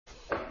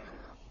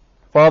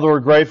Father, we're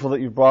grateful that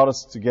you've brought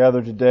us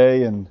together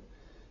today, and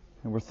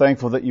we're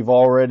thankful that you've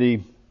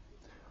already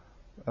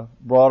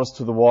brought us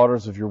to the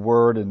waters of your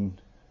word,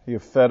 and you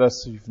have fed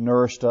us, you've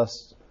nourished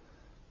us.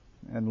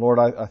 And Lord,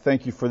 I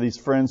thank you for these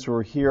friends who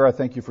are here. I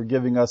thank you for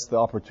giving us the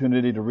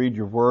opportunity to read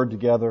your word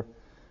together,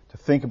 to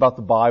think about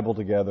the Bible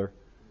together.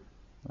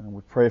 And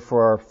we pray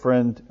for our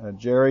friend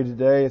Jerry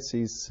today as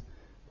he's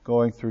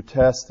going through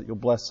tests, that you'll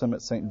bless him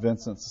at St.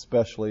 Vincent's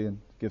especially, and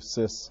give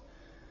Sis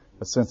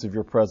a sense of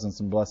your presence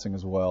and blessing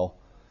as well.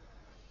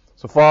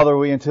 So, Father,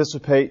 we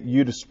anticipate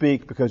you to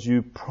speak because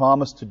you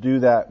promised to do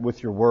that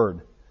with your word.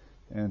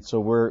 And so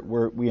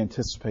we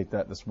anticipate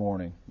that this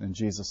morning. In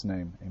Jesus'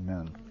 name,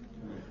 amen.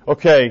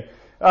 Okay,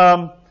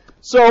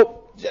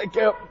 so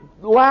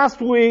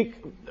last week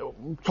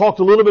talked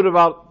a little bit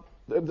about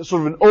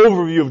sort of an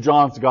overview of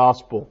John's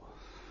Gospel.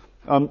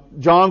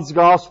 John's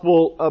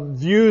Gospel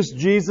views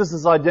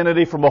Jesus'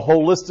 identity from a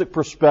holistic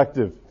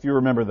perspective, if you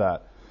remember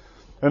that.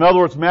 In other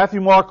words, Matthew,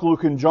 Mark,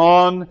 Luke, and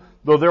John,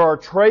 though there are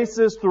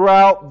traces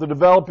throughout the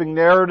developing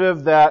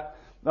narrative that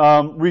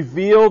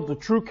revealed the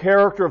true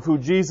character of who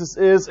Jesus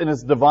is and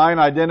His divine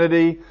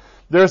identity,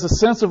 there's a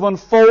sense of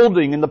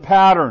unfolding in the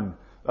pattern,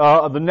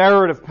 of the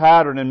narrative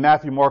pattern in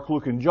Matthew, Mark,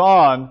 Luke, and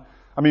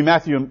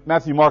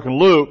Matthew, Mark, and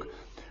Luke,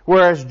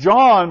 whereas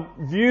John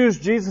views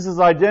Jesus'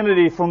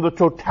 identity from the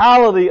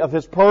totality of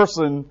His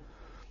person,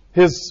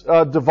 His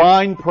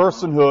divine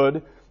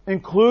personhood,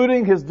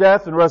 including His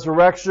death and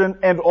resurrection,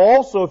 and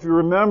also, if you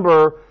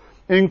remember,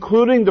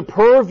 including the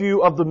purview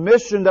of the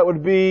mission that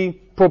would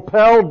be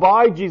propelled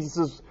by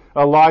Jesus'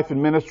 life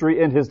and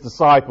ministry in His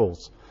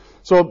disciples.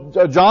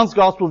 So John's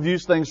Gospel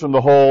views things from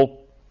the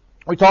whole.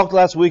 We talked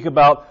last week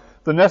about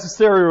the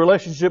necessary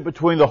relationship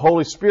between the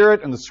Holy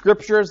Spirit and the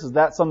Scriptures. Is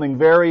that something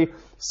very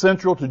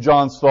central to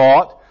John's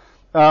thought?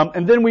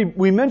 And then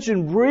we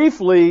mentioned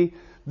briefly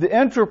the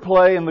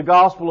interplay in the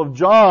Gospel of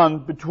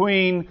John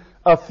between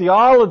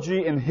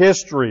theology and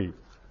history,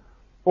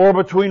 or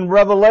between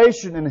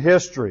revelation and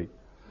history.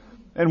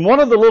 And one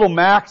of the little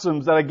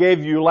maxims that I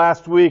gave you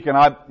last week, and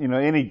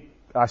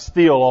I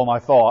steal all my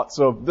thoughts,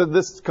 so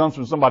this comes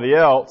from somebody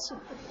else.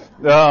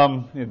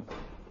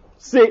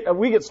 See,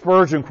 we get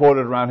Spurgeon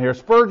quoted around here.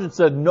 Spurgeon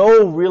said,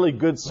 "No really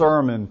good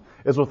sermon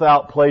is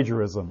without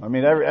plagiarism." I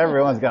mean,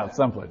 everyone's got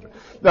some plagiarism.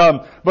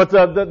 But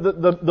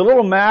the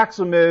little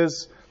maxim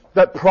is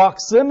that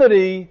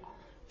proximity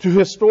to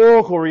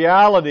historical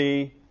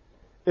reality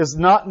is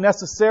not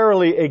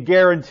necessarily a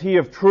guarantee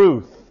of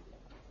truth.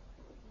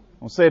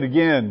 I'll say it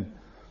again.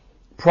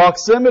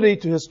 Proximity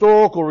to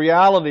historical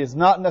reality is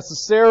not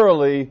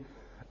necessarily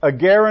a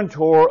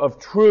guarantor of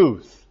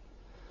truth.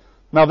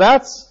 Now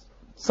that's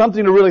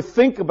something to really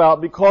think about,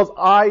 because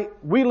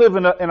we live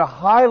in a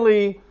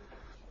highly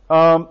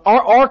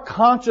our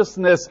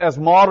consciousness as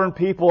modern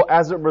people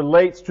as it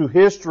relates to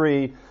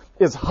history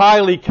is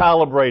highly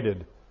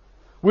calibrated.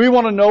 We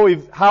want to know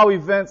how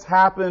events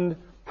happened,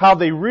 how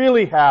they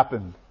really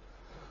happened.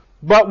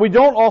 But we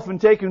don't often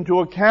take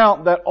into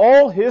account that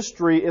all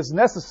history is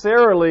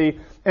necessarily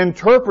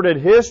interpreted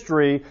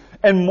history,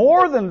 and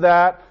more than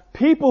that,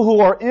 people who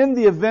are in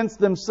the events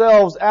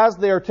themselves as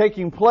they are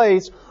taking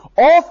place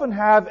often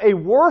have a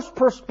worse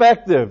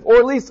perspective, or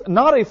at least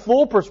not a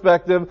full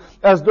perspective,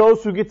 as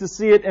those who get to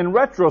see it in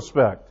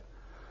retrospect.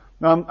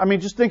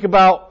 Just think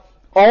about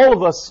all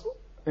of us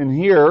in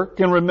here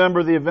can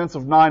remember the events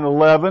of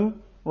 9/11,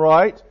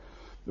 right?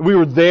 We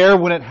were there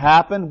when it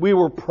happened. We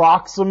were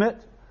proximate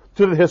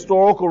to the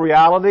historical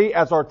reality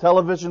as our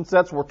television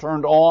sets were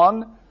turned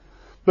on.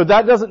 But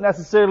that doesn't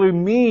necessarily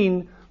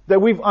mean that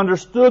we've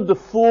understood the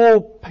full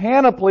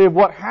panoply of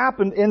what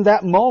happened in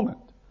that moment.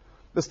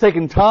 It's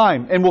taken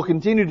time and will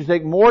continue to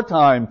take more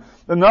time.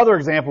 Another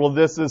example of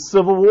this is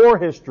Civil War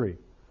history.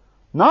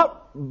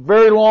 Not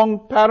very long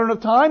pattern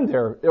of time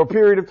there, or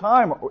period of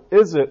time,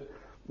 is it?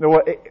 Who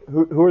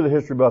are the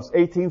history buffs?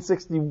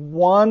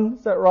 1861,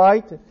 is that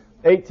right?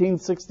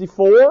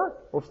 1864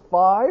 or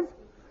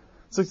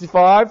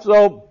 65?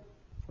 So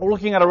we're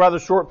looking at a rather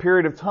short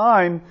period of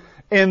time,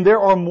 and there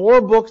are more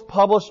books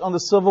published on the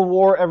Civil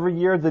War every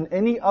year than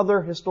any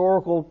other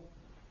historical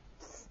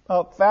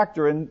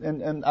factor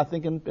in I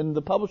think in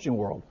the publishing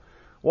world.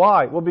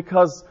 Why? Well,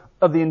 because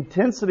of the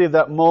intensity of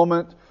that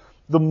moment,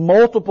 the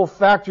multiple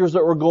factors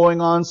that were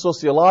going on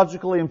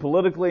sociologically and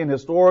politically and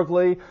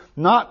historically,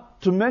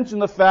 not to mention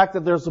the fact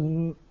that there's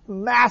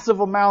massive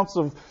amounts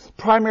of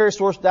primary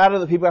source data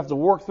that people have to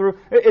work through.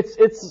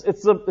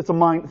 It's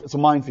a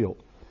minefield.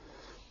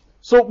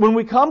 So when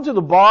we come to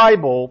the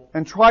Bible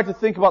and try to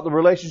think about the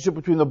relationship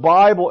between the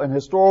Bible and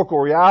historical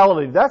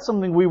reality, that's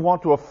something we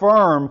want to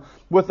affirm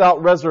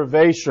without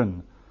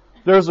reservation.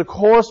 There's a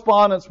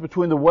correspondence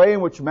between the way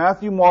in which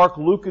Matthew, Mark,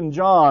 Luke, and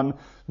John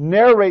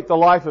narrate the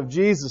life of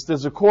Jesus.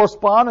 There's a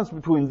correspondence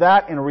between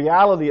that and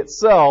reality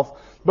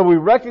itself, but we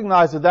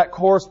recognize that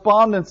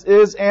correspondence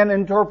is an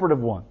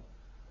interpretive one.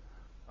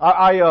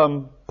 Part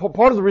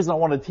of the reason I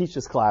wanted to teach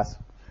this class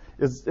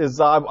is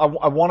I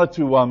wanted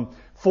to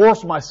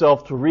force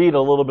myself to read a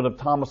little bit of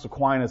Thomas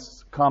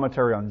Aquinas'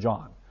 commentary on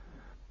John.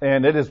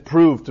 And it has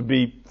proved to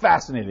be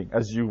fascinating,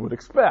 as you would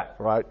expect,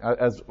 right?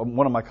 As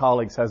one of my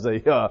colleagues has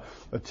a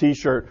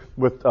T-shirt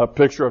with a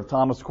picture of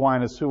Thomas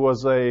Aquinas, who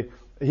was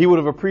he would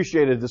have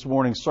appreciated this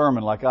morning's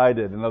sermon like I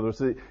did. In other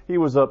words, he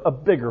was a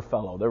bigger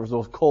fellow. There was a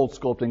little cold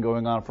sculpting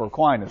going on for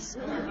Aquinas.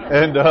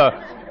 And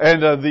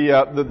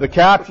the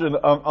caption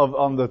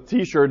on the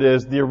T-shirt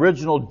is, "The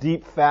original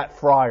deep fat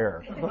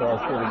friar." So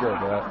that's pretty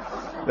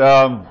good,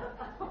 right?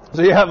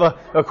 So you have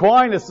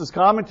Aquinas'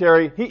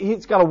 commentary.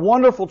 He's got a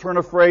wonderful turn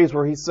of phrase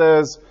where he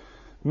says,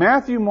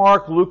 Matthew,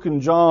 Mark, Luke, and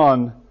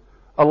John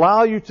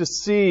allow you to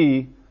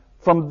see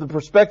from the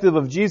perspective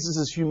of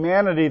Jesus'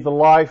 humanity the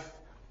life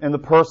and the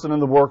person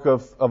and the work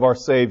of our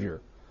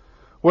Savior.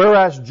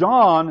 Whereas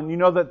John, and you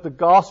know that the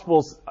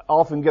Gospels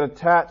often get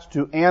attached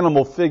to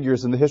animal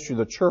figures in the history of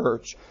the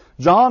church,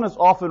 John is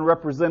often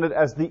represented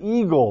as the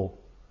eagle.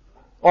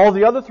 All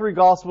the other three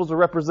Gospels are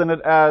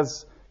represented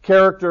as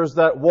characters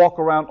that walk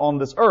around on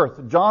this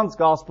earth. John's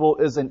Gospel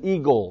is an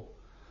eagle.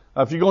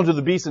 If you go into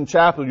the Beeson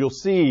Chapel, you'll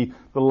see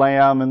the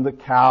lamb and the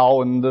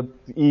cow and the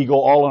eagle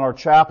all in our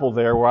chapel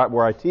there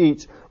where I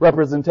teach,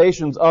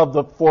 representations of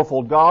the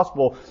fourfold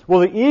gospel.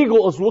 Well, the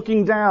eagle is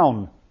looking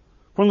down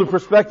from the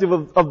perspective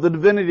of the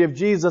divinity of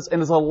Jesus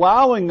and is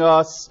allowing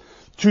us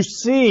to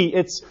see.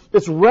 It's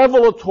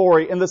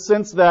revelatory in the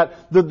sense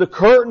that the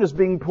curtain is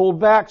being pulled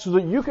back so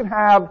that you can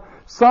have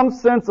some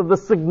sense of the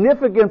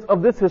significance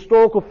of this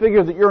historical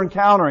figure that you're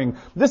encountering.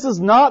 This is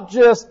not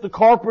just the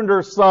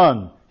carpenter's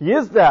son. He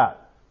is that.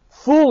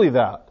 Fully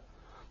that.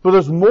 But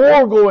there's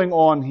more going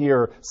on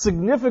here,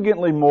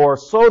 significantly more,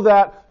 so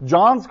that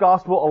John's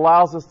Gospel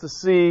allows us to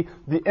see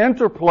the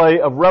interplay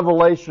of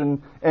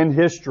revelation and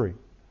history.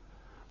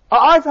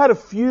 I've had a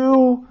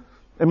few,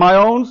 in my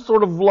own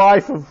sort of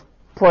life of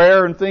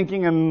prayer and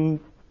thinking and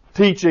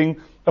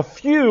teaching, a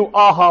few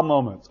aha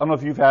moments. I don't know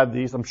if you've had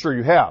these, I'm sure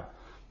you have,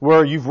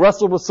 where you've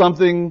wrestled with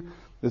something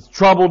that's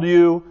troubled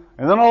you,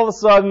 and then all of a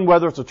sudden,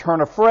 whether it's a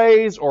turn of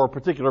phrase or a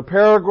particular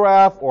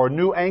paragraph or a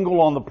new angle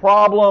on the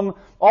problem,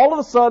 all of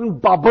a sudden,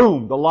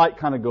 ba-boom, the light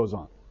kind of goes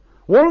on.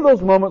 One of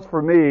those moments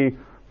for me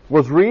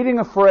was reading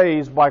a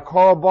phrase by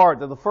Karl Barth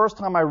that the first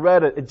time I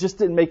read it, it just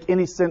didn't make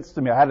any sense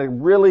to me. I had to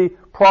really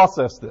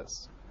process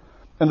this.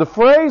 And the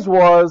phrase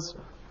was,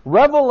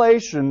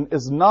 revelation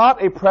is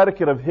not a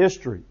predicate of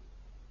history,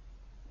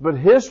 but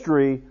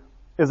history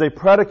is a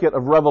predicate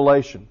of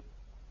revelation.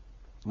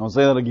 I'll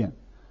say that again.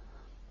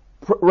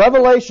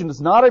 Revelation is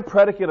not a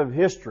predicate of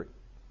history,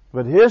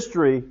 but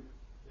history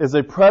is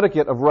a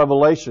predicate of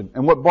revelation.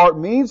 And what Barth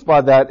means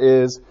by that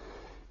is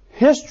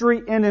history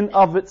in and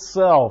of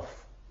itself,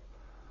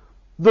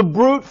 the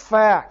brute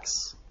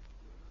facts,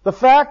 the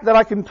fact that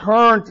I can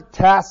turn to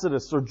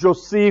Tacitus or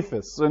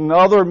Josephus and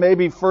other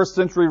maybe first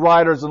century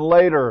writers and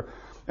later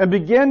and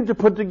begin to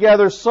put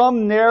together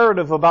some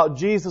narrative about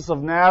Jesus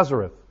of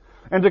Nazareth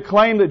and to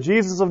claim that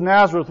Jesus of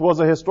Nazareth was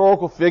a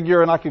historical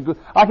figure, and I can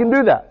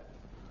do that.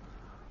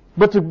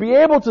 But to be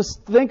able to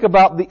think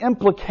about the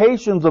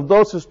implications of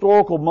those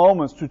historical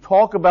moments, to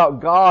talk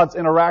about God's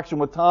interaction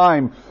with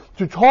time,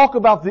 to talk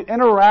about the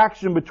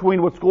interaction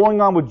between what's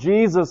going on with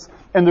Jesus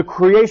and the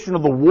creation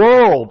of the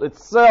world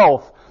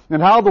itself,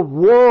 and how the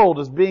world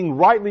is being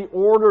rightly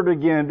ordered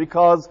again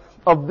because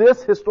of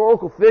this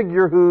historical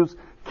figure who's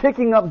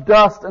kicking up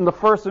dust in the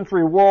first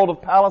century world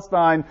of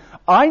Palestine,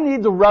 I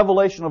need the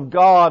revelation of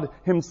God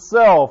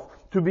Himself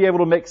to be able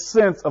to make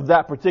sense of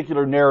that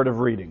particular narrative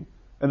reading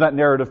and that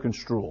narrative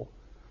construal.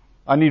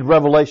 I need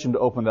revelation to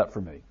open that for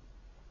me.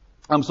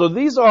 So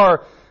these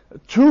are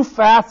two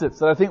facets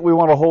that I think we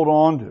want to hold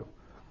on to.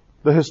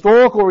 The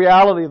historical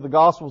reality of the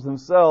Gospels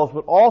themselves,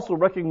 but also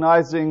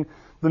recognizing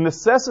the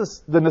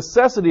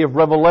necessity of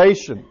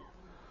revelation,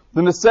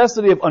 the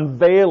necessity of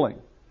unveiling,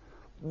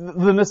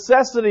 the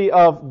necessity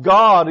of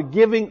God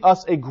giving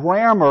us a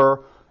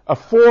grammar, a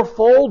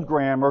fourfold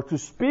grammar, to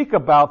speak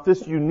about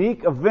this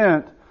unique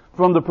event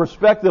from the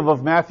perspective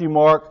of Matthew,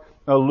 Mark,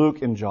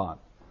 Luke, and John.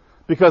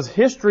 Because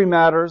history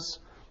matters,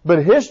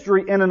 but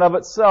history in and of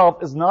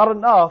itself is not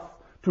enough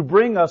to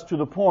bring us to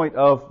the point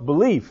of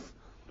belief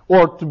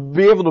or to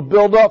be able to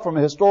build up from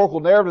a historical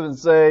narrative and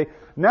say,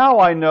 now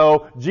I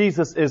know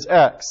Jesus is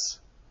X.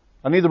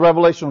 I need the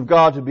revelation of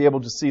God to be able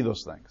to see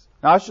those things.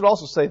 Now I should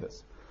also say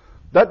this.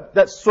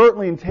 That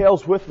certainly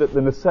entails with it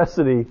the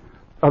necessity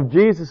of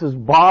Jesus'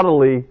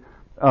 bodily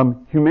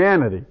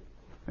humanity.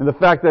 And the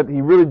fact that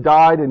He really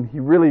died and He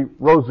really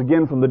rose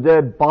again from the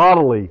dead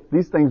bodily.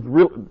 These things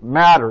really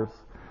matters.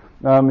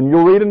 And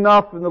you'll read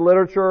enough in the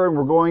literature, and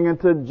we're going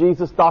into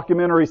Jesus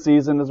documentary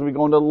season as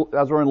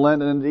we're in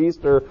Lent and into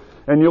Easter,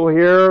 and you'll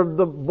hear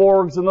the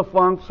Borgs and the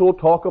Funks who will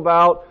talk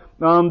about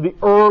the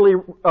early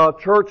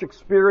church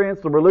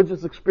experience, the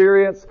religious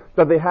experience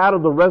that they had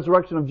of the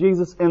resurrection of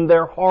Jesus in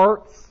their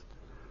hearts.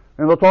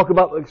 And they'll talk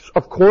about,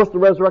 of course, the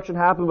resurrection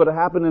happened, but it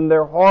happened in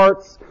their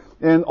hearts.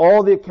 And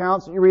all the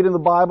accounts that you read in the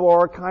Bible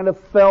are kind of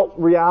felt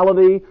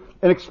reality,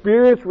 an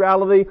experienced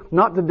reality,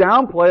 not to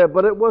downplay it,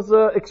 but it was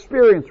an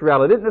experienced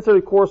reality. It didn't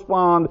necessarily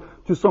correspond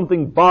to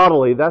something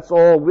bodily. That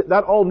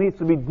all needs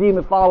to be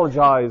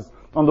demythologized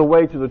on the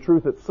way to the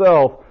truth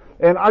itself.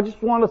 And I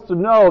just want us to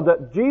know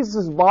that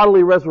Jesus'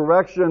 bodily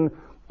resurrection,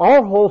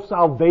 our whole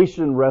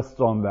salvation rests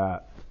on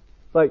that.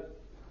 Like,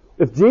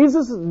 if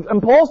Jesus,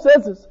 and Paul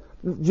says this,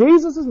 if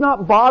Jesus is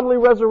not bodily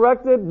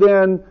resurrected,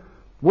 then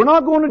we're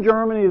not going to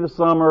Germany this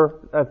summer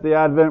at the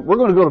Advent. We're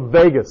going to go to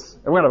Vegas,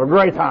 and we're going to have a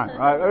great time.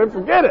 Right? I mean,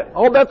 forget it.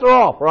 All bets are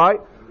off,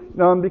 right?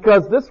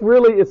 Because this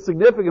really is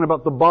significant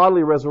about the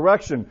bodily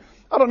resurrection.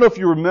 I don't know if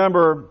you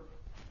remember,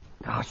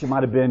 gosh, it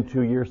might have been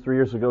 2 years, 3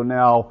 years ago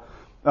now,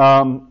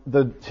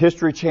 the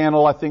History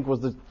Channel, I think,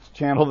 was the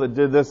channel that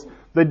did this.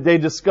 They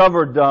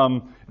discovered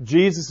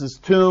Jesus'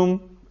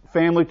 tomb,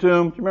 family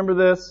tomb. Do you remember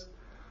this?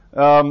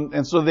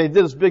 And so they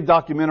did this big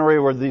documentary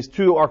where these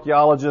two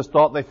archaeologists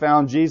thought they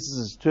found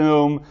Jesus'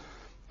 tomb,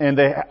 and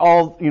they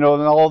all, and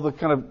all the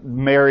kind of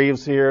Mary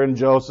was here, and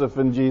Joseph,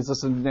 and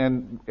Jesus, and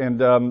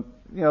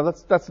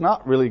that's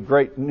not really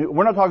great news.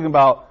 We're not talking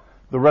about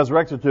the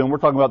resurrected tomb. We're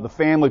talking about the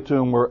family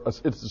tomb where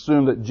it's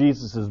assumed that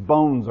Jesus'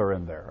 bones are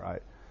in there,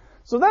 right?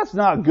 So that's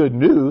not good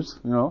news,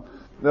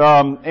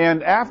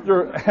 And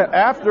after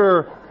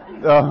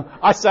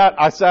I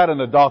sat in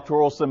a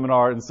doctoral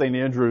seminar in St.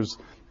 Andrews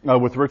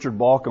with Richard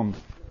Balcom,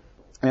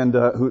 and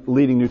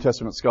leading New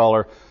Testament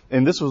scholar,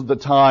 and this was the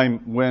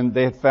time when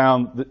they had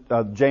found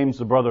James,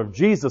 the brother of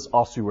Jesus,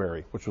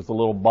 ossuary, which was the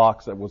little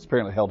box that was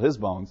apparently held his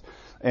bones,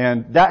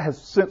 and that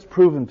has since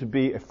proven to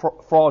be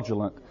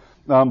fraudulent.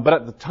 But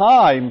at the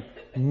time,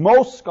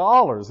 most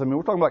scholars,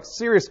 we're talking about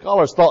serious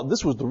scholars, thought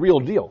this was the real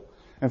deal.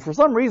 And for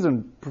some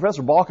reason,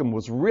 Professor Balcom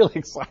was really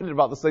excited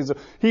about this thing. So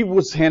he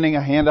was handing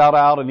a handout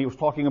out, and he was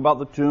talking about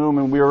the tomb,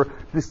 and we were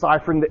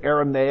deciphering the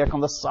Aramaic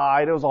on the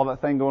side. It was all that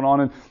thing going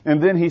on.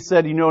 And then he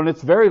said, and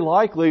it's very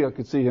likely, I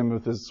could see him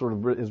with his sort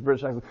of his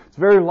British accent, it's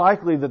very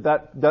likely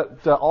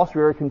that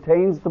ossuary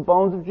contains the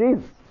bones of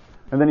Jesus.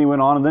 And then he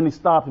went on, and then he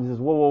stopped, and he says,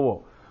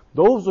 whoa.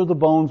 Those are the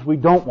bones we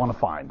don't want to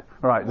find.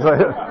 All right.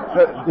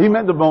 He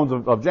meant the bones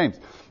of James.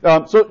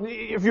 So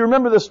if you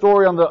remember this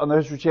story on the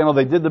History Channel,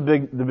 they did the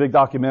big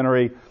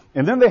documentary,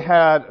 and then they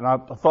had, and I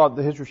thought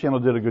the History Channel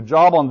did a good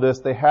job on this,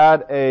 they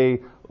had a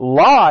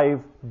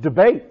live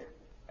debate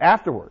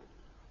afterward,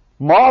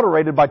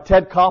 moderated by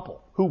Ted Koppel,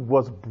 who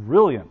was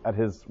brilliant at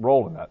his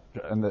role in that,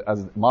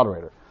 as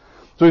moderator.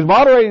 So he's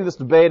moderating this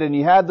debate, and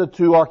you had the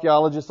two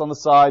archaeologists on the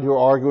side who are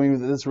arguing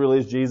that this really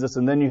is Jesus,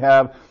 and then you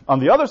have, on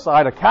the other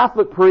side, a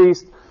Catholic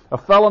priest, a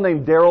fellow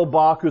named Darrell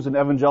Bock, who's an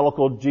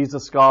evangelical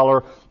Jesus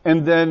scholar,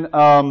 and then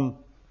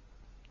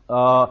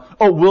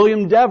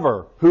William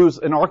Dever, who's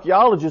an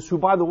archaeologist who,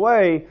 by the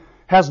way,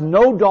 has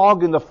no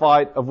dog in the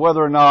fight of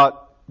whether or not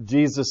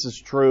Jesus is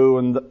true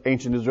in the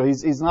ancient Israel.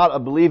 He's not a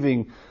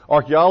believing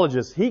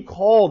archaeologist. He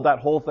called that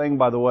whole thing,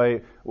 by the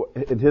way,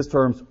 in his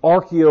terms,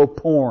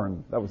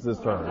 archaeoporn. That was his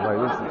term. Right?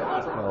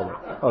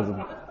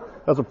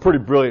 That's a pretty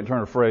brilliant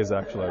turn of phrase,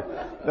 actually.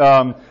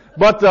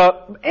 But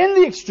in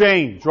the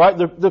exchange, right,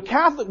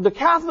 the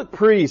Catholic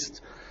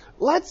priest,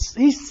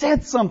 he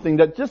said something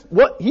that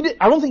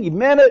I don't think he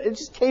meant it. It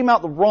just came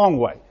out the wrong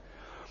way.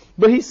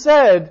 But he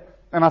said,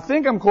 and I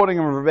think I'm quoting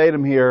him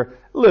verbatim here,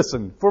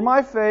 listen, for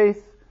my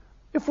faith,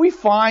 if we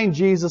find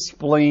Jesus'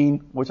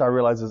 spleen, which I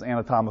realize is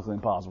anatomically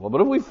impossible,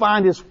 but if we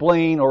find his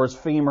spleen or his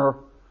femur,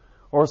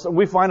 or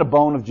we find a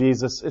bone of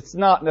Jesus, it's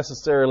not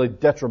necessarily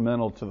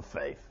detrimental to the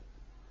faith.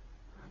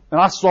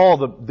 And I saw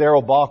that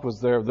Darrell Bock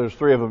was there. There's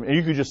three of them, and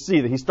you could just see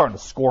that he's starting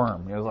to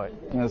squirm. He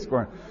was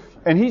squirm.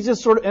 And he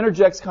just sort of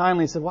interjects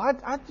kindly and said, well,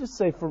 I'd just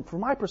say, from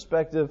my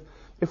perspective,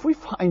 if we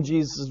find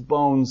Jesus'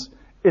 bones,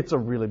 it's a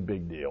really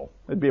big deal.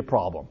 It'd be a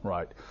problem,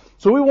 right?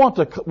 So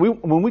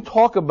when we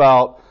talk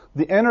about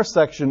the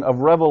intersection of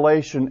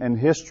revelation and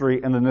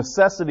history and the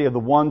necessity of the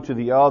one to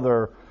the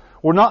other,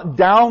 we're not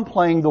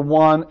downplaying the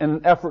one in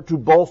an effort to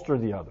bolster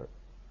the other.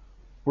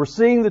 We're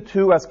seeing the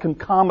two as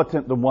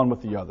concomitant, the one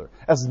with the other,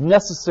 as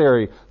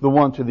necessary, the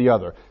one to the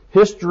other.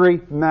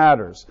 History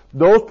matters.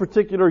 Those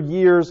particular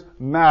years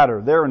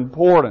matter. They're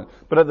important.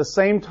 But at the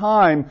same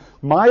time,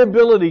 my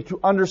ability to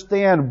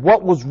understand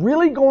what was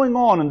really going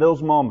on in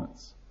those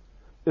moments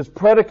is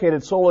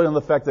predicated solely on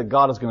the fact that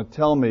God is going to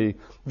tell me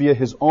via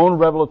His own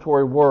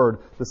revelatory word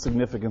the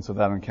significance of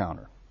that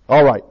encounter.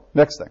 All right,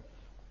 next thing.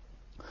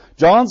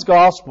 John's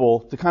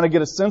Gospel, to kind of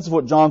get a sense of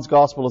what John's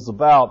Gospel is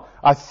about,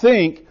 I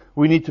think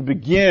we need to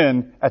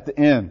begin at the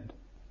end.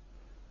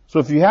 So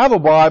if you have a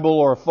Bible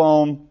or a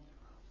phone,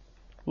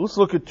 let's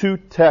look at two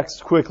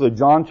texts quickly.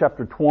 John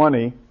chapter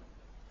 20,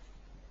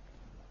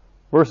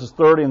 verses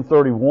 30 and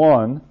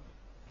 31.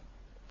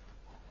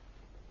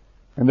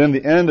 And then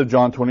the end of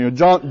John 20.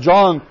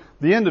 The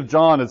end of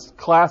John is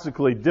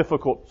classically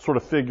difficult to sort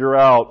of figure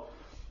out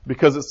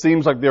because it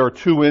seems like there are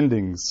two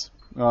endings.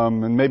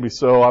 And maybe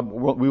so.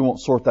 We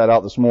won't sort that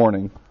out this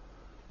morning.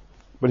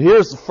 But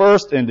here's the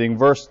first ending,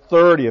 verse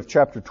 30 of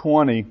chapter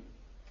 20.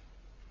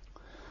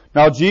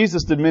 Now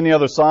Jesus did many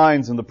other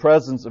signs in the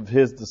presence of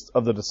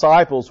the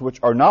disciples, which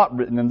are not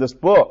written in this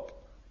book.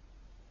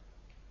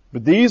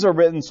 But these are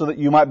written so that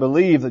you might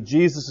believe that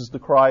Jesus is the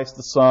Christ,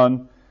 the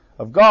Son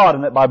of God,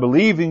 and that by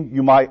believing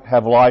you might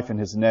have life in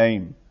His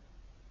name.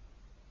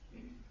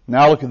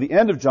 Now look at the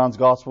end of John's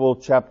Gospel,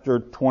 chapter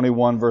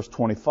 21, verse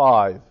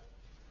 25.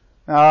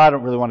 Now, I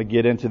don't really want to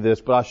get into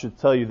this, but I should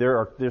tell you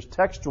there's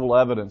textual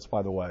evidence,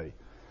 by the way.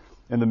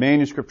 In the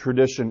manuscript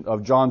tradition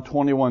of John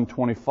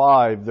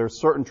 21:25, there's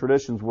certain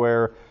traditions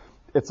where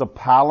it's a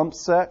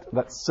palimpsest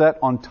that's set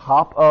on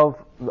top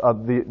of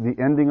the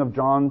ending of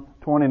John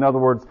 20. In other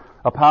words,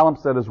 a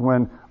palimpsest is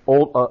when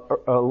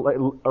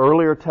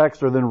earlier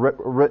texts are then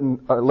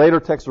later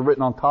texts are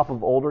written on top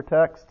of older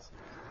texts.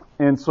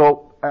 And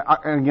so,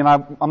 I'm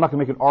not going to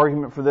make an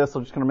argument for this.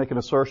 I'm just going to make an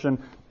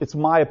assertion. It's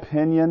my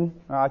opinion.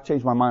 I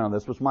changed my mind on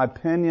this, but it's my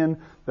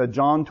opinion that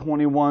John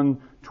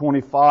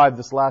 21:25,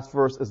 this last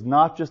verse, is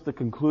not just the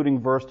concluding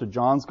verse to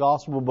John's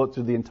gospel, but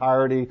to the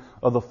entirety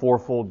of the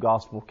fourfold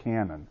gospel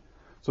canon.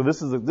 So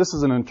this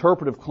is an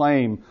interpretive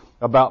claim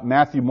about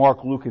Matthew,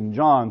 Mark, Luke, and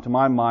John, to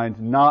my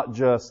mind, not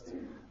just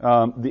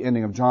the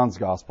ending of John's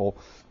gospel.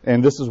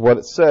 And this is what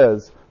it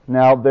says.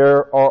 Now,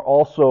 there are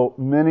also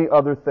many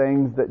other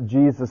things that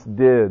Jesus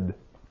did.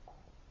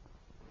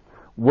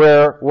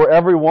 Were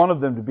every one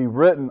of them to be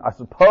written, I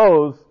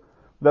suppose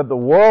that the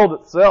world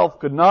itself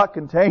could not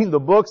contain the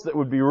books that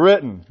would be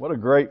written. What a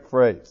great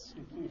phrase.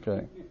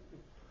 Okay.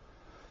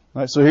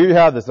 All right, so here you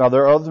have this. Now,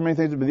 there are other many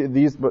things,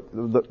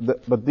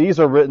 but these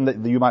are written that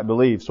you might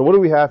believe. So what do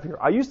we have here?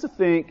 I used to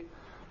think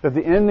that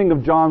the ending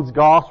of John's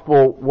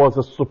gospel was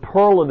a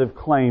superlative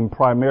claim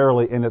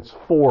primarily in its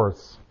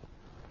force.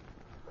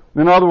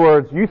 In other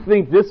words, you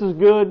think this is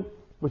good,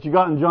 what you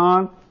got in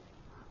John?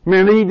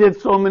 Man, he did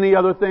so many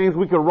other things,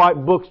 we could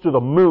write books to the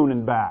moon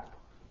and back.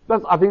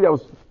 I think that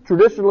was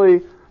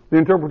traditionally the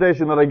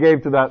interpretation that I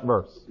gave to that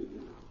verse.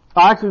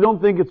 I actually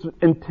don't think it's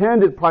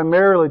intended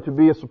primarily to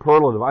be a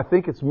superlative. I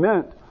think it's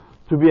meant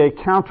to be a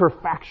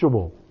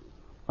counterfactual,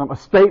 a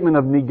statement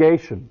of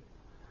negation.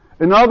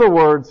 In other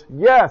words,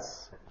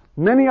 yes,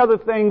 many other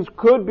things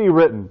could be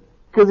written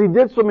because he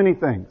did so many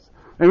things.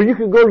 And you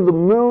could go to the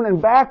moon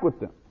and back with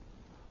them.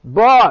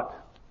 But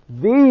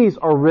these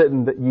are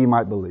written that ye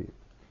might believe.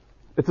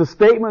 It's a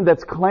statement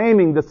that's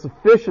claiming the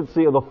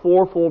sufficiency of the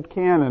fourfold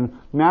canon,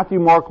 Matthew,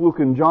 Mark, Luke,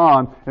 and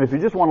John. And if you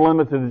just want to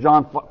limit it to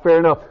John, fair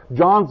enough,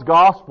 John's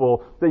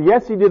gospel, that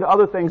yes, he did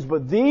other things,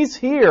 but these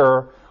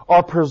here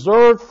are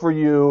preserved for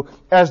you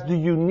as the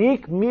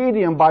unique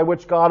medium by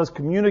which God is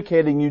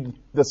communicating you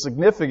the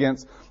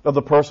significance of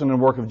the person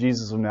and work of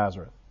Jesus of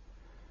Nazareth.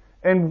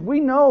 And we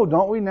know,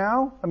 don't we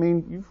now? I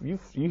mean,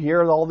 you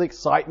hear all the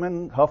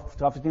excitement,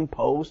 Huffington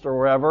Post or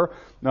wherever,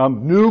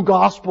 new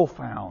gospel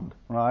found,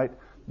 right?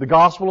 The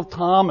Gospel of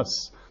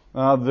Thomas,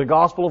 the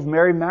Gospel of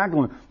Mary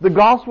Magdalene, the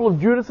Gospel of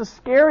Judas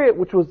Iscariot,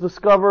 which was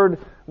discovered,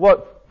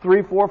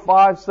 3, 4,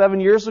 5, 7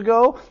 years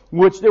ago,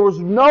 which there was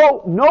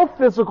no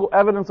physical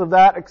evidence of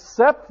that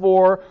except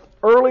for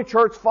early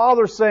church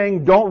fathers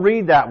saying, don't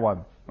read that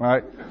one,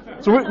 right?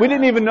 So we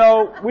didn't even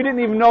know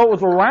it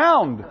was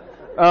around.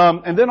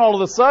 And then all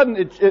of a sudden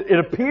it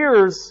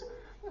appears,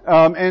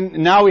 and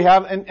now we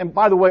have, and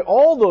by the way,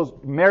 all those,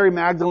 Mary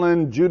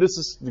Magdalene,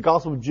 Judas, the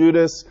Gospel of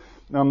Judas,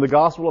 the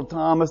Gospel of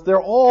Thomas, they're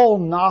all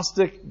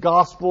Gnostic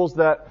Gospels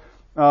that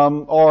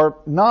are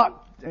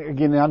not,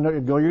 again, I know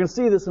you're going to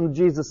see this in the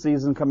Jesus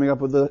season coming up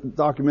with the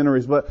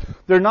documentaries, but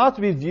they're not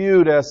to be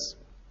viewed as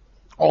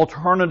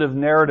alternative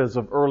narratives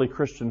of early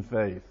Christian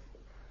faith.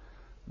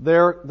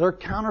 They're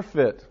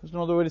counterfeit. There's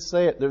no other way to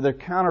say it. They're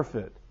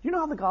counterfeit. Do you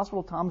know how the Gospel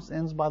of Thomas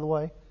ends, by the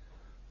way?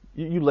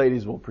 You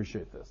ladies will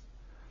appreciate this.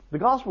 The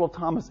Gospel of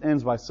Thomas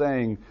ends by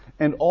saying,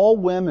 and all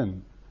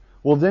women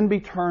will then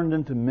be turned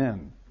into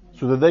men,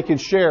 so that they can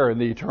share in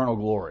the eternal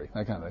glory.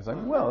 That kind of thing. It's like,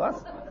 well,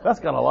 that's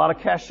got a lot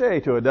of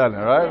cachet to it, doesn't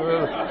it, right?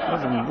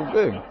 That's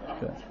big.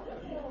 Okay.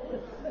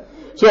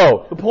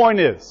 So, the point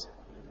is,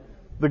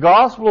 the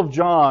Gospel of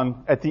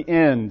John at the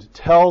end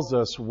tells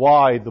us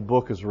why the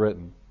book is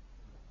written.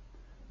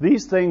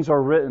 These things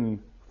are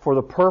written for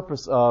the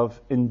purpose of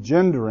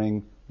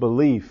engendering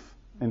belief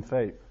and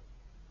faith.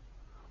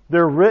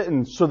 They're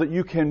written so that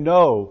you can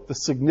know the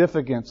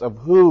significance of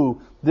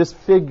who this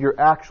figure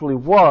actually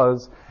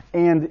was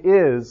and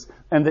is,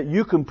 and that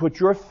you can put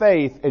your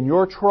faith and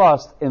your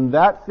trust in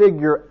that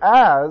figure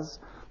as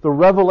the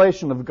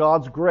revelation of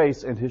God's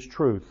grace and His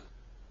truth.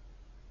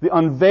 The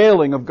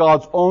unveiling of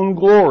God's own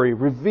glory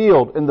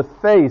revealed in the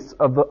face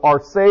of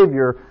our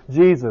Savior,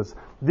 Jesus.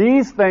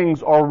 These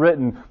things are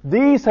written.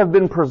 These have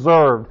been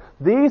preserved.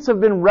 These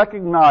have been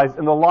recognized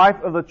in the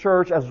life of the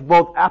church as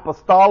both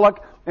apostolic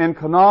and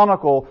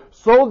canonical,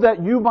 so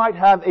that you might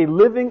have a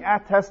living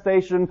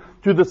attestation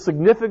to the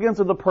significance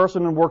of the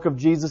person and work of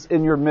Jesus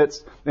in your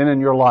midst and in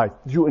your life,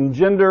 to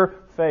engender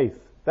faith.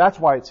 That's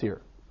why it's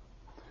here.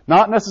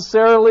 Not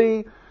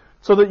necessarily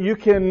so that you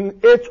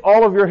can itch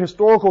all of your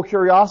historical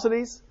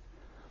curiosities,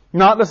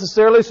 not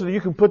necessarily so that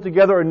you can put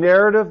together a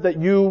narrative that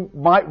you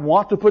might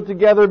want to put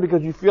together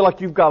because you feel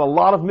like you've got a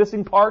lot of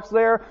missing parts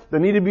there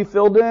that need to be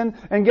filled in.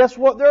 And guess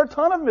what? There are a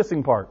ton of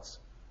missing parts.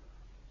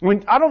 I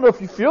mean, I don't know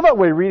if you feel that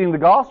way reading the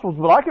Gospels,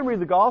 but I can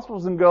read the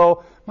Gospels and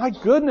go, my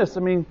goodness,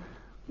 I mean,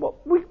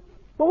 what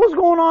was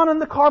going on in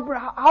the carpenter?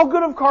 How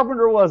good of a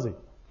carpenter was he?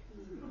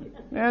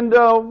 And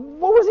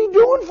what was he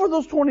doing for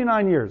those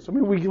 29 years? I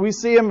mean, we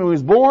see him when he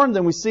was born,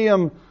 then we see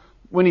him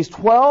when he's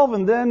 12,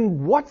 and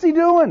then what's he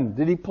doing?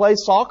 Did he play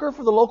soccer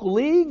for the local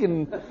league?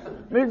 And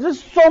there's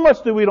just so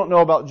much that we don't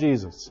know about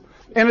Jesus.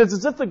 And it's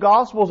as if the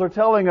Gospels are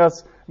telling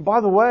us,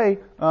 by the way,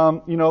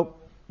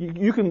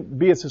 you can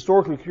be as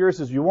historically curious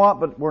as you want,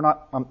 but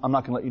I'm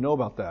not going to let you know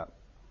about that.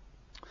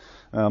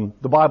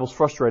 The Bible's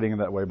frustrating in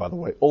that way, by the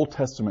way. Old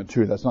Testament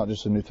too. That's not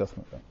just a New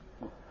Testament thing.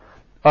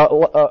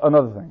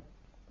 Another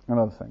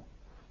thing.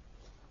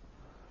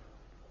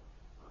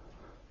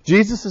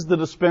 Jesus is the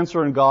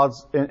dispenser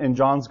in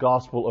John's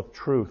Gospel of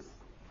truth.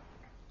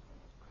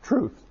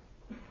 Truth.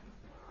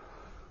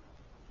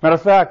 Matter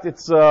of fact,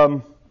 it's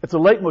a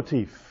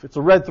leitmotif. It's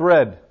a red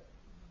thread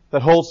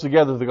that holds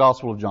together the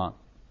Gospel of John.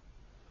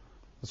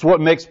 It's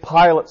what makes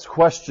Pilate's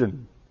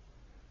question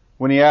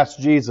when he asked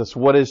Jesus,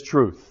 what is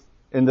truth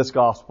in this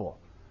Gospel,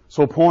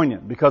 so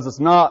poignant, because it's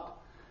not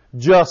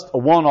just a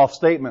one-off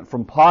statement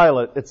from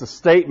Pilate. It's a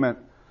statement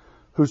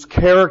whose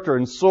character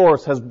and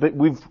source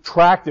we've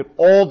tracked it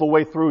all the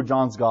way through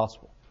John's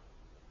Gospel.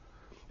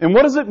 And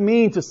what does it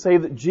mean to say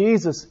that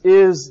Jesus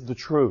is the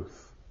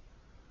truth?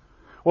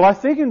 Well, I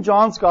think in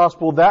John's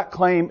Gospel that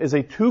claim is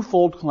a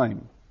twofold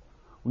claim.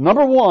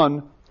 Number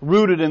one,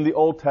 rooted in the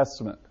Old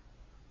Testament.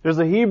 There's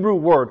a Hebrew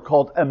word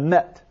called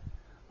emet,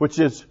 which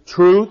is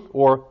truth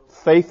or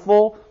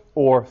faithful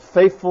or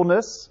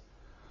faithfulness.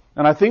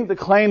 And I think the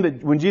claim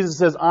that when Jesus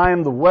says, I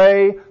am the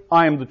way,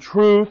 I am the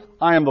truth,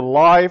 I am the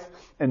life,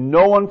 and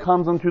no one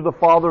comes unto the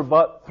Father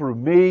but through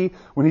me,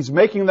 when He's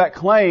making that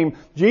claim,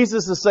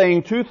 Jesus is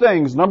saying two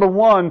things. Number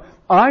one,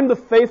 I'm the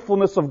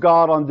faithfulness of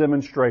God on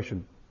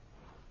demonstration.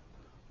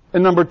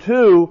 And number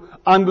two,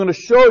 I'm going to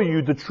show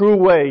you the true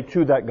way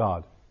to that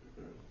God.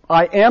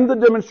 I am the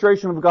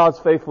demonstration of God's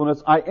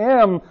faithfulness. I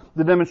am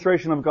the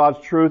demonstration of God's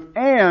truth.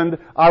 And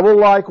I will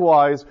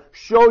likewise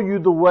show you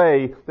the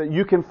way that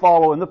you can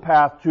follow in the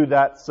path to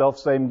that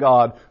self-same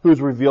God who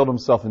has revealed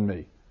Himself in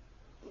me.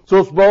 So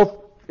it's both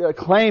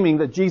claiming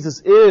that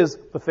Jesus is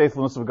the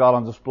faithfulness of God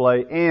on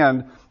display,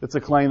 and it's a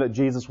claim that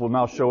Jesus will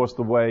now show us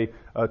the way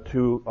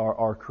to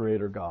our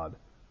Creator God.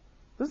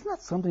 Isn't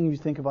that something you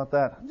think about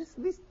that?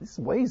 This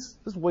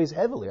weighs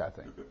heavily, I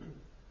think.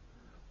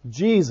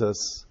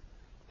 Jesus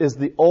is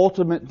the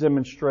ultimate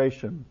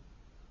demonstration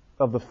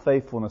of the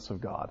faithfulness of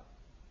God.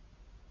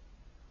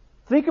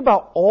 Think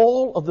about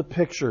all of the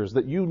pictures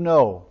that you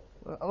know.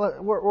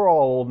 We're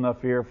all old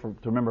enough here to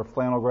remember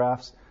flannel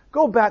graphs.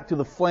 Go back to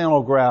the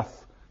flannel graph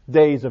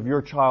days of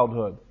your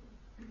childhood.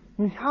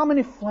 I mean, how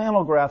many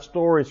flannel graph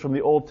stories from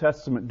the Old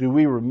Testament do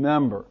we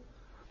remember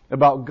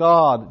about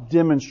God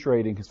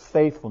demonstrating His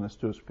faithfulness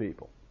to His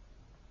people?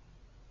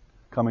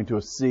 Coming to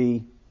a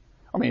sea.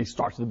 I mean, He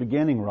starts at the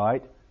beginning,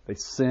 right? They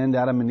sinned,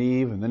 Adam and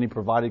Eve, and then He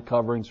provided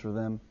coverings for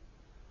them.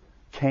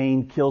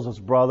 Cain kills his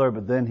brother,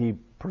 but then he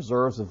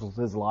preserves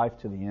his life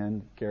to the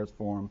end, cares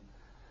for him.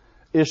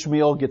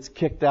 Ishmael gets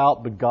kicked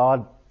out, but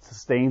God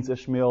sustains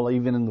Ishmael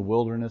even in the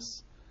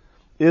wilderness.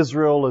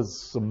 Israel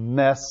is a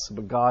mess,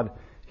 but God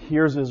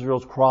hears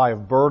Israel's cry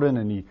of burden,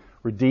 and He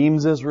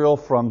redeems Israel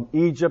from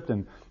Egypt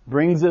and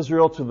brings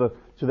Israel to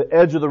the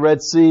edge of the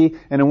Red Sea.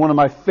 And in one of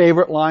my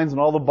favorite lines in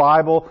all the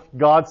Bible,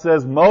 God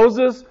says,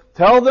 Moses,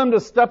 tell them to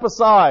step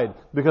aside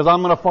because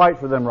I'm going to fight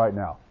for them right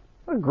now.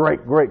 A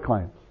great, great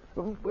claim.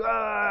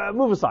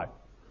 Move aside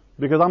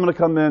because I'm going to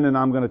come in and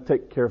I'm going to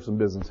take care of some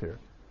business here.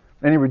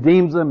 And He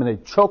redeems them, and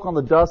they choke on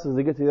the dust as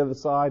they get to the other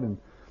side. And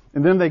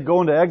then they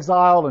go into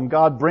exile, and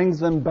God brings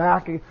them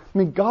back. I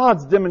mean,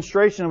 God's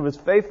demonstration of His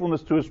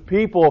faithfulness to His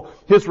people,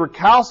 His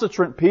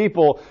recalcitrant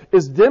people,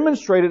 is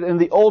demonstrated in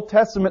the Old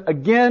Testament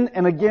again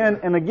and again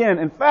and again.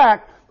 In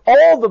fact,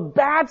 all the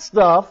bad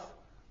stuff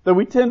that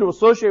we tend to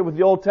associate with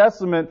the Old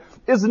Testament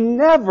is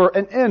never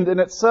an end in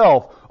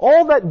itself.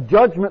 All that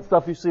judgment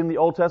stuff you see in the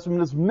Old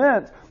Testament is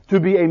meant to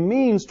be a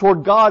means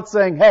toward God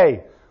saying,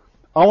 hey,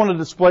 I want to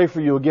display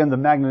for you again the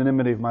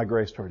magnanimity of my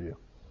grace toward you,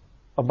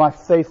 of my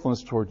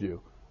faithfulness toward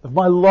you, of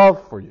my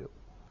love for you.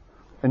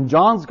 And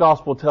John's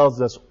Gospel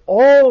tells us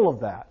all of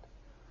that,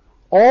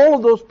 all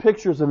of those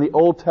pictures in the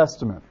Old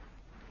Testament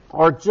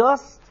are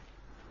just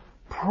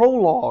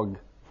prologue,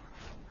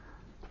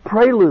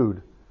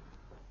 prelude.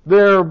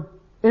 They're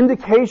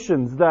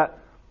indications that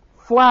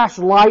flash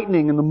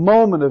lightning in the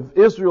moment of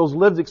Israel's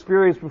lived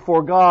experience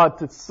before God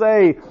to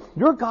say,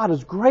 your God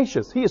is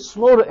gracious. He is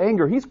slow to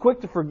anger. He's quick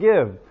to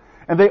forgive.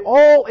 And they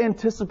all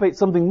anticipate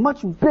something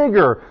much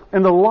bigger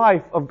in the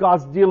life of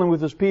God's dealing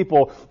with His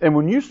people. And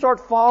when you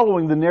start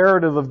following the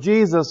narrative of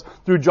Jesus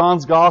through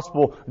John's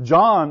Gospel,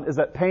 John is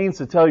at pains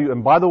to tell you,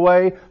 and by the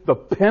way, the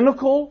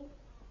pinnacle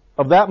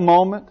of that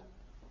moment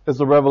is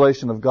the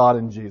revelation of God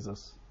in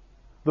Jesus.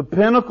 The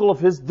pinnacle of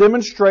His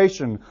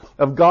demonstration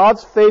of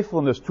God's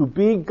faithfulness to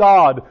be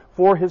God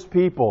for His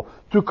people,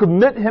 to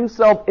commit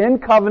Himself in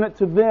covenant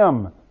to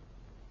them.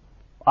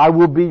 I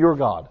will be your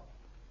God,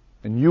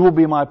 and you will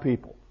be my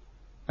people.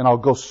 And I'll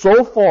go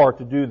so far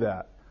to do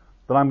that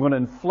I'm going to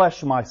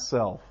enflesh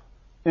myself,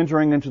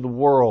 entering into the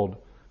world,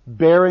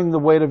 bearing the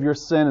weight of your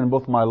sin in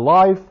both my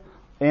life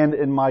and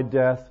in my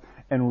death,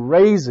 and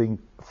raising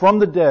from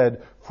the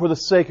dead for the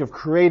sake of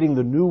creating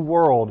the new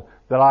world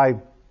that I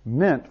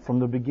meant from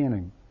the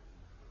beginning.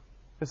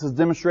 It's a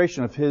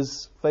demonstration of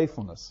His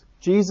faithfulness.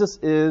 Jesus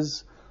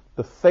is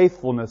the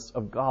faithfulness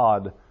of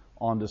God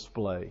on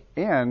display.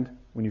 And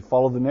when you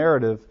follow the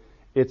narrative,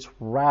 it's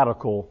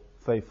radical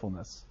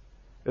faithfulness.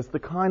 It's the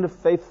kind of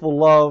faithful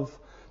love,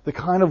 the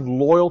kind of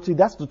loyalty.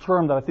 That's the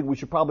term that I think we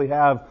should probably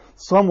have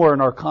somewhere in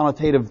our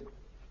connotative,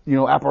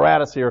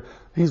 apparatus here.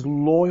 He's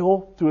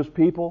loyal to His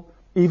people,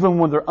 even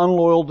when they're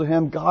unloyal to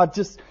Him.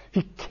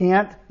 He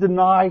can't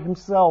deny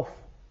Himself.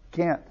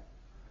 Can't.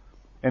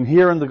 And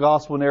here in the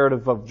gospel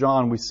narrative of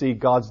John, we see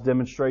God's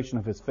demonstration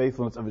of His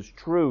faithfulness, of His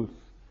truth,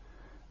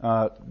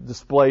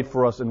 displayed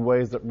for us in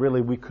ways that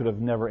really we could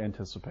have never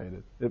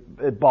anticipated.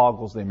 It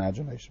boggles the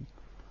imagination.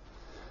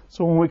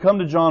 So when we come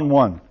to John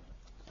 1,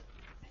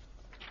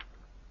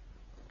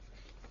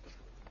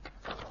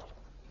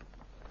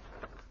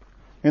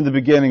 in the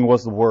beginning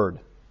was the Word,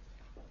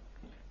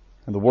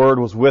 and the Word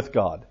was with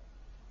God,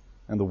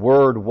 and the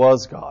Word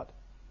was God.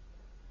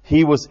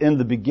 He was in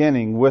the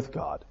beginning with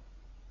God.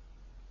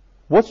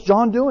 What's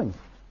John doing?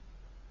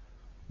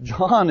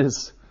 John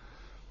is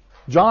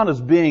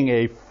being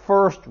a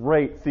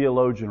first-rate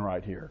theologian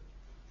right here.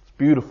 It's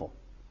beautiful.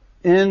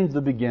 In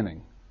the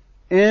beginning.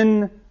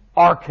 In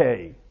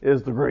arche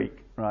is the Greek,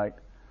 right?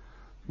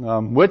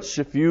 Which,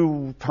 if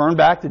you turn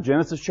back to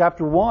Genesis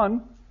chapter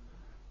 1,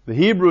 the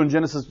Hebrew in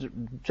Genesis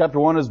chapter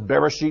 1 is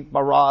Bereshit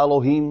bara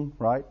Elohim,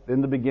 right?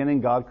 In the beginning,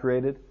 God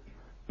created.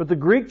 But the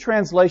Greek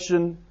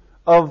translation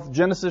of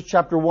Genesis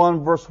chapter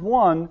 1, verse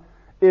 1,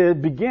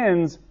 it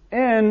begins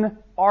in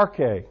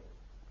arche,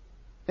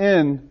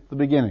 in the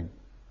beginning.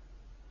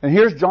 And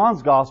here's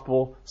John's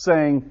gospel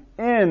saying,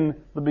 in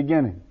the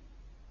beginning.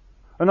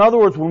 In other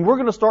words, when we're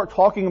going to start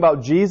talking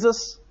about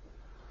Jesus,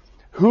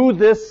 who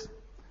this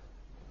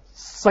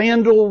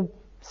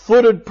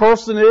sandal-footed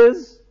person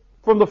is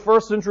from the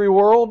first century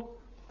world,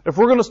 if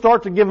we're going to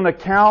start to give an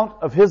account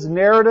of His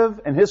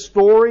narrative and His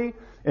story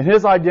and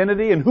His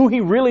identity and who He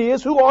really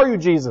is, who are you,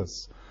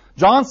 Jesus?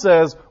 John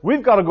says,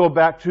 we've got to go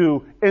back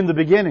to in the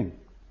beginning.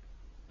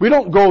 We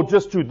don't go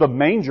just to the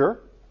manger,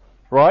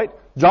 right?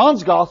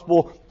 John's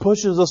gospel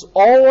pushes us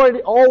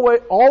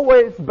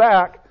always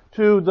back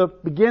to the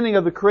beginning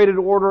of the created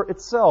order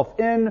itself,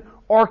 in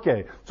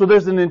arche. So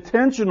there's an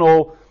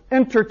intentional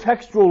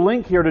intertextual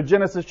link here to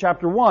Genesis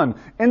chapter 1.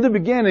 In the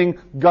beginning,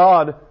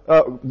 God,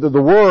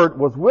 the Word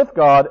was with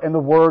God, and the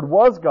Word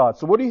was God.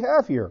 So what do you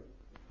have here?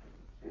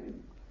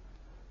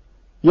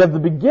 You have the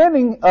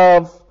beginning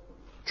of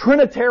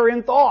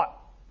Trinitarian thought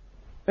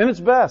in its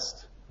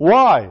best.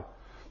 Why?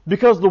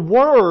 Because the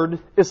Word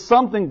is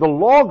something, the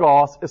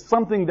Logos is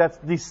something that's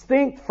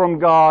distinct from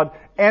God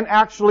and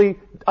actually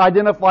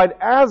identified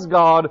as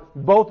God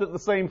both at the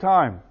same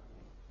time.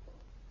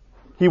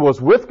 He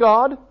was with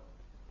God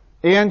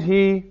and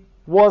He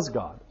was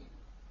God.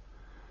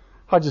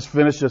 I just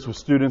finished this with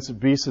students at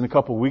Beeson a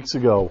couple of weeks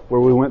ago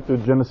where we went through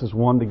Genesis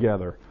 1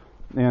 together.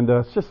 And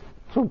it's just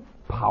so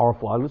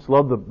powerful. I just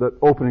love the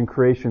opening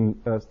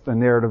creation the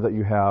narrative that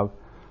you have.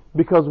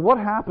 Because what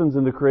happens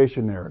in the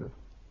creation narrative?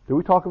 Did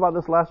we talk about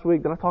this last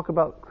week? Did I talk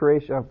about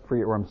creation? I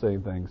forget where I'm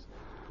saying things.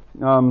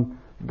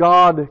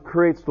 God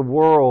creates the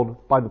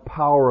world by the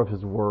power of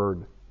His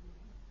Word.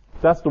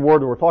 That's the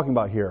word that we're talking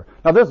about here.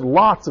 Now, there's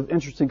lots of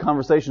interesting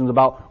conversations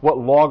about what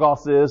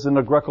Logos is in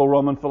the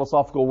Greco-Roman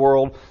philosophical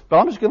world, but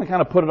I'm just going to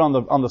kind of put it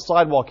on the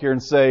sidewalk here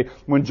and say,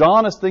 when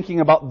John is thinking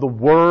about the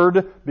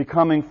Word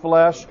becoming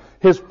flesh,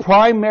 his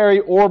primary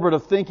orbit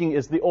of thinking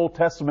is the Old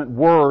Testament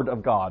Word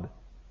of God.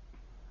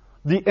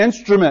 The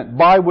instrument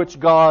by which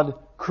God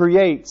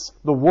creates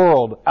the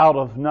world out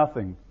of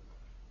nothing.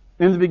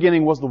 In the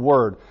beginning was the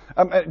Word.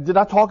 Did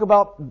I talk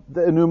about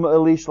the Enuma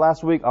Elish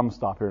last week? I'm going to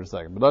stop here in a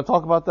second. But did I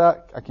talk about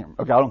that? I can't.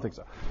 Okay, I don't think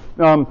so.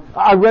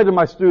 I read to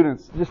my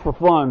students, just for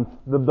fun,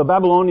 the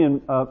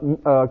Babylonian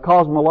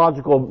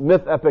cosmological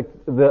myth epic,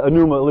 the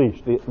Enuma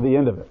Elish, the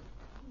end of it.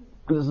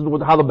 This is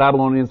how the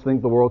Babylonians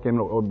think the world came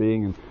into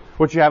being. And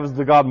what you have is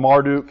the god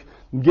Marduk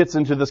gets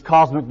into this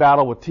cosmic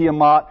battle with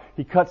Tiamat.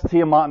 He cuts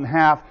Tiamat in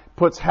half,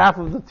 puts half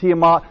of the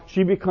Tiamat,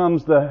 she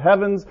becomes the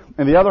heavens,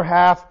 and the other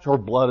half, her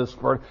blood is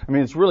spurted. I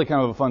mean, it's really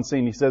kind of a fun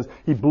scene. He says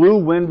he blew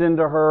wind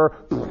into her,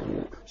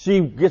 she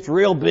gets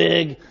real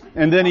big,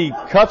 and then he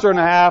cuts her in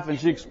half, and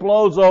she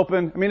explodes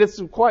open. I mean, it's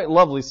a quite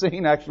lovely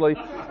scene, actually.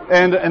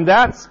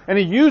 And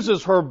he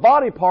uses her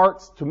body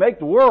parts to make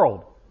the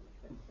world.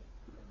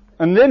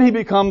 And then he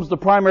becomes the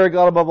primary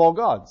God above all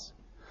gods.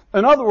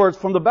 In other words,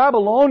 from the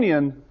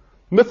Babylonian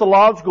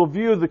mythological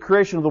view of the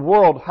creation of the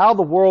world, how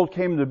the world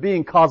came into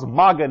being,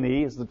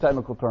 cosmogony is the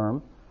technical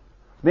term,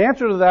 the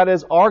answer to that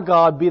is our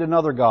God beat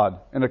another God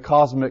in a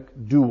cosmic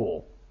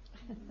duel.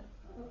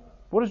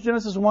 What does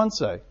Genesis 1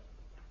 say?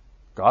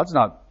 God's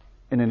not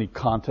in any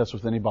contest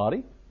with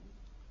anybody.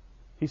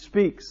 He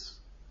speaks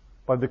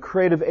by the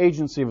creative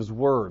agency of His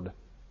Word.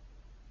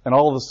 And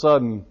all of a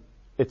sudden,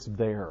 it's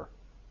there.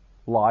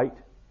 Light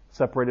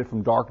separated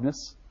from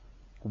darkness.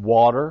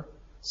 Water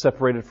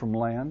separated from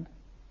land.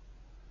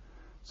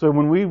 So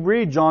when we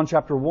read John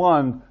chapter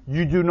 1,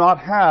 you do not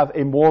have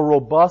a more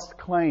robust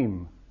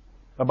claim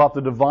about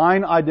the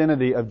divine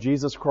identity of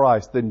Jesus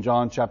Christ than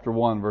John chapter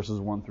 1, verses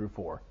 1 through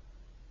 4.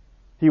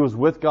 He was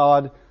with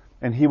God,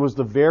 and He was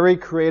the very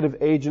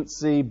creative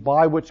agency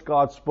by which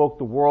God spoke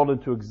the world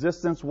into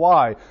existence.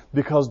 Why?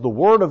 Because the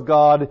Word of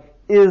God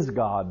is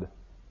God.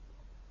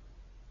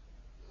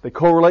 They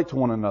correlate to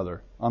one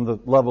another on the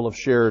level of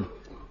shared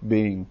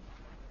being.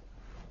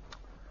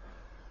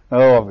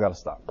 Oh, I've got to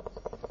stop.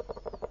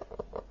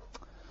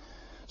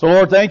 So,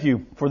 Lord, thank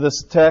you for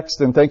this text,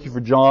 and thank you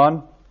for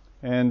John.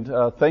 And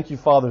thank you,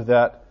 Father,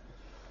 that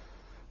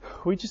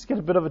we just get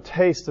a bit of a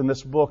taste in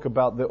this book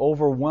about the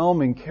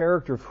overwhelming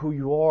character of who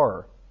you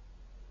are.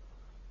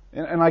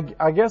 And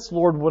I guess,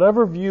 Lord,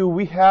 whatever view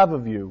we have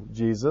of you,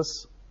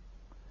 Jesus,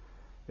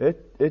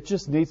 it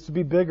just needs to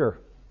be bigger.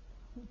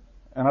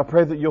 And I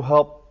pray that you'll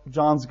help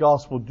John's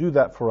Gospel do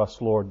that for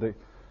us, Lord,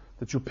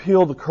 that you'll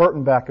peel the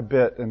curtain back a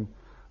bit and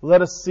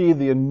let us see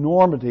the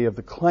enormity of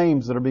the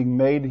claims that are being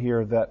made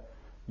here, that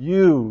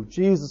you,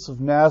 Jesus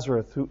of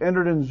Nazareth, who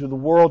entered into the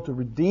world to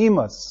redeem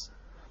us,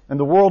 and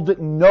the world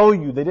didn't know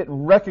you, they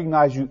didn't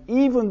recognize you,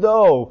 even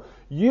though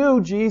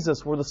you,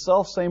 Jesus, were the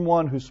selfsame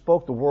one who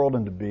spoke the world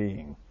into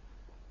being.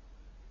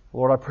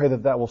 Lord, I pray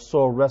that that will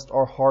so arrest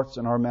our hearts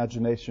and our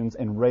imaginations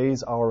and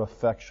raise our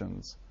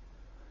affections,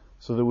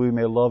 so that we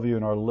may love you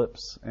in our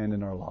lips and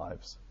in our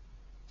lives.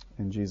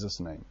 In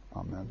Jesus' name,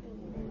 amen.